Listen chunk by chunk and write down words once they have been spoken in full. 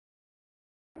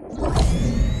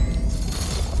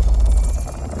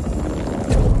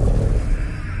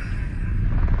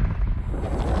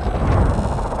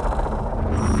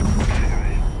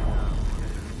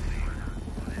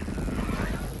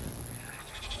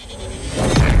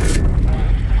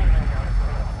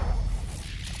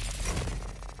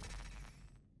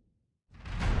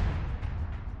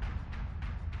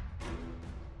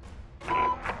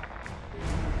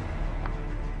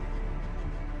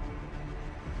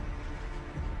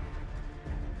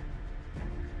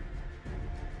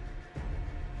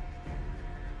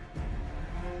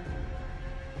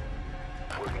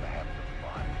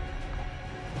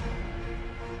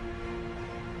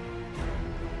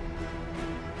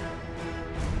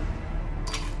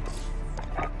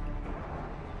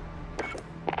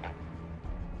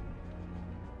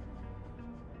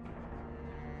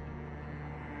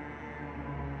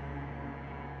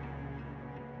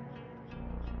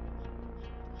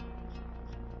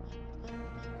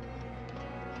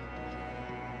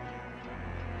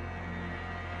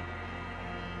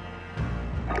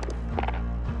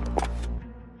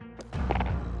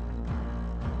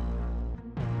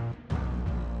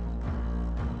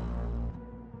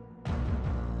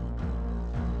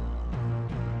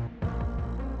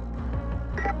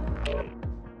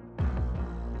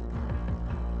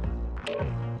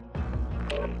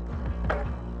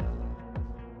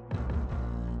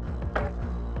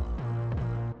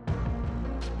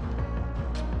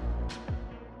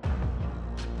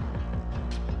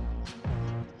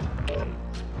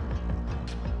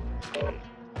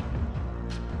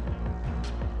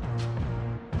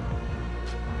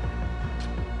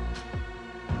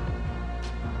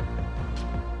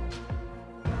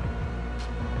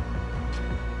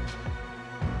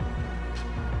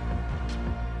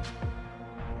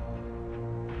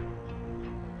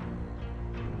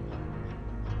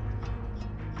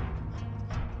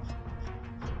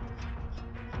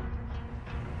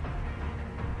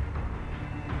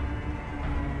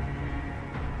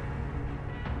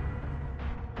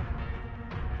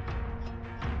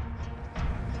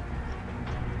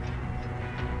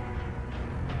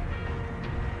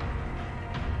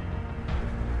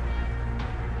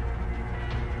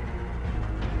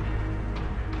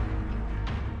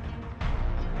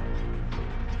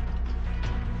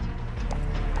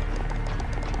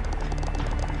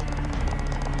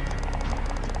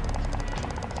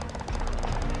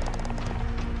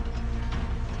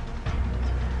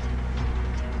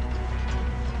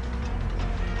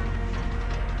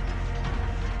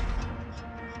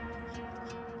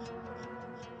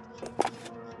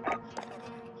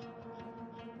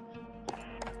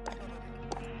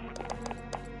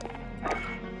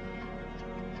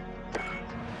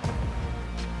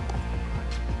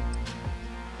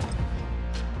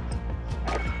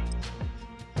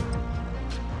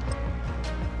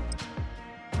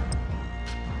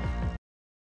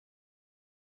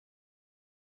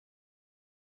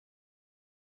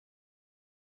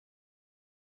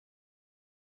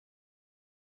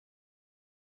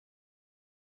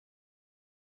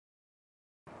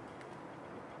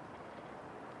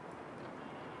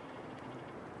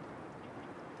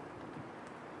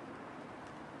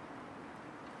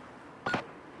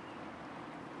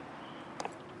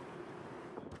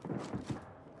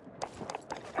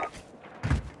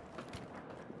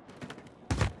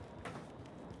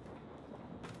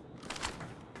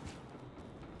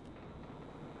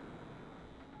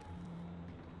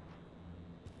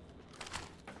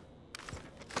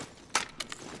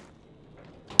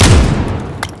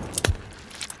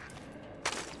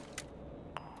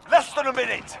Less than a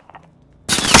minute.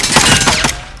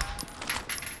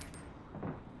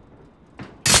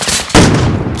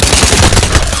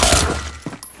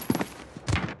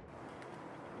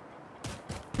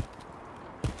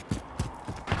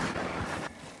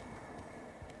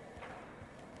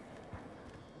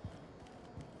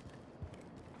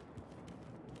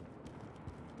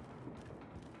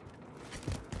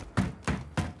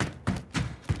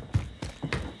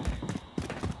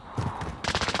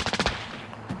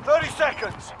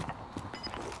 Seconds.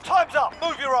 Time's up.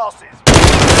 Move your asses.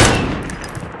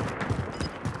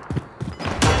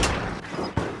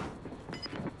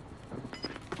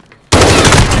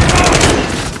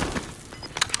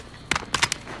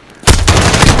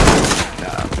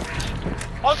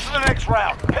 On to the next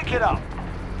round. Pick it up.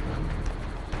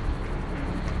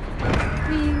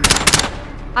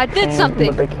 I did something.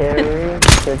 With the carry,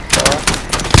 good stuff.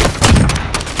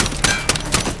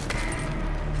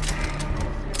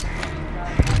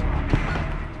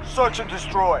 Search and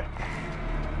destroy.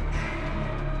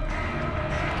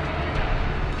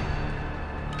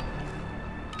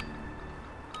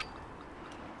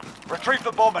 Retrieve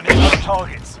the bomb and hit those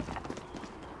targets.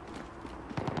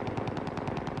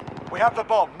 We have the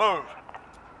bomb. Move.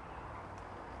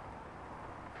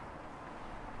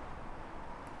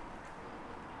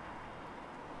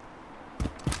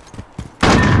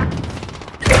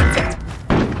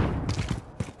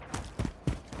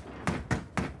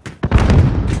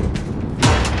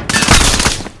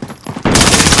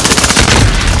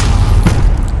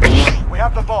 We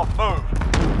have the bomb. Move.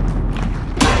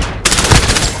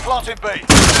 Planting B.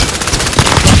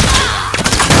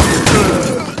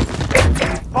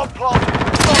 Bomb planted.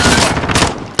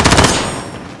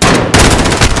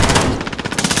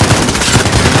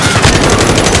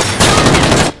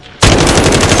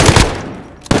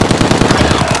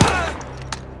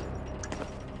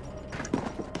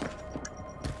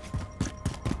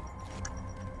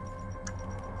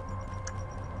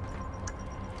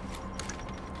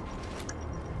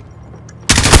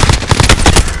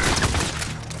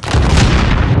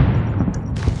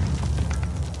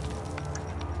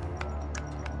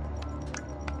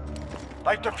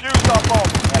 They defused our bomb.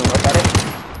 And look at it.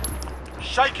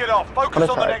 Shake it off. Focus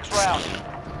on the next round.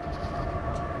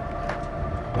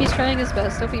 He's trying his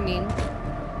best, don't be mean.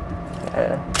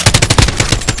 Yeah.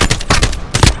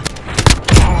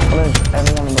 What is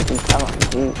everyone making talent?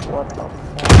 Jeez, what the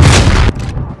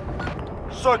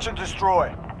fuck? Search and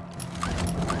destroy.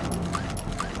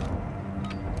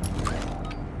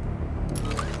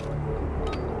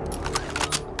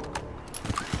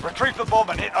 Retrieve the bomb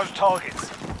and hit those targets.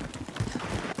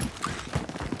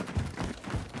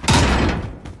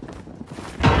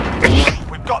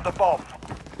 We've got the bomb.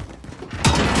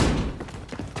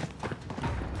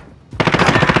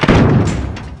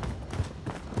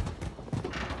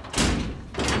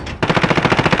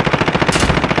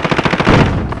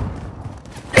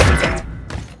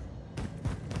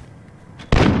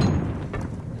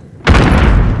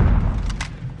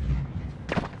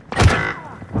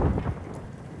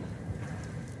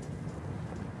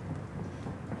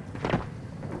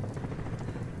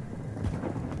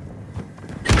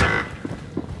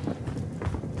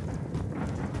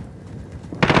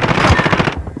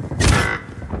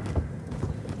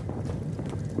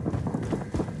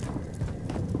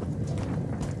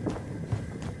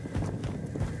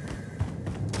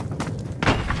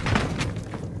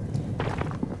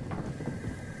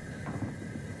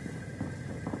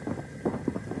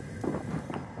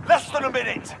 Less than a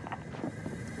minute.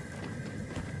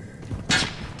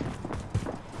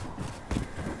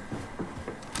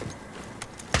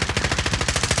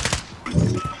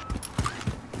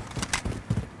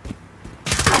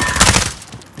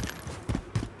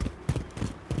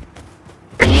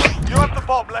 You have the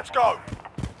bomb, let's go.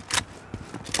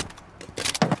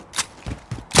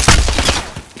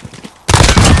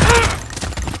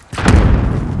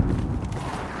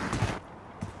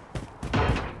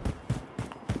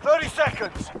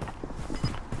 Seconds.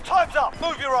 Time's up.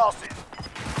 Move your asses.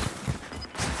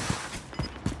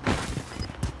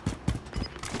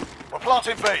 We're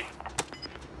planting B.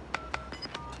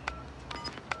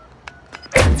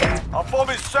 Our bomb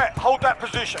is set. Hold that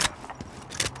position.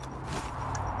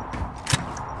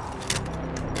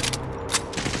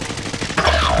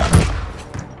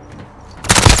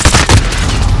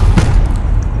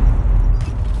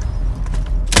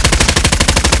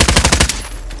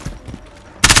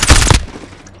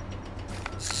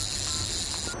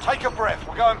 Take a breath,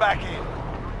 we're going back in.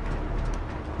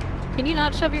 Can you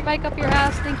not shove your bike up your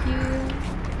ass? Thank you.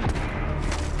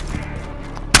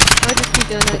 Or just keep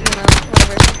doing it,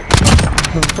 whatever.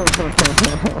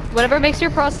 Whatever makes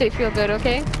your prostate feel good,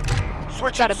 okay?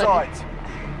 Switching sides.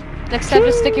 Next time,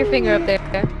 just stick your finger up there.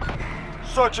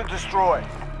 Search and destroy.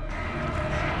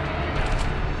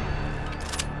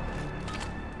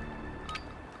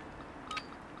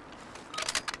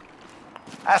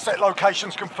 Asset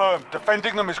locations confirmed.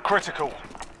 Defending them is critical.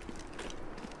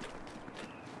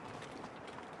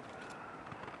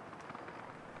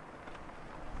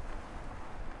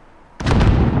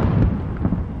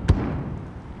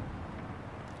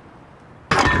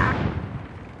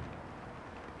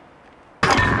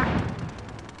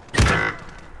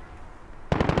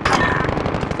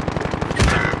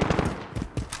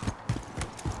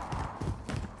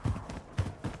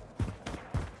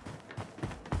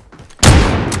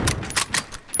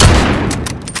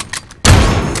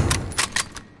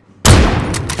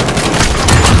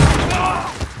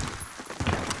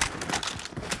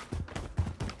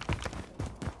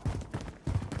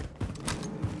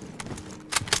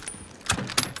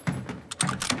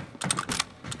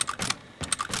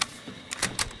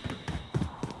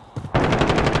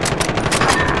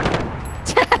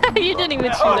 You didn't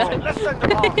even see that. Let's send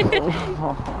them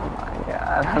home.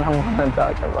 I don't want to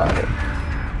talk about it.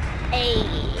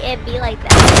 Hey, it be like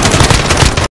that.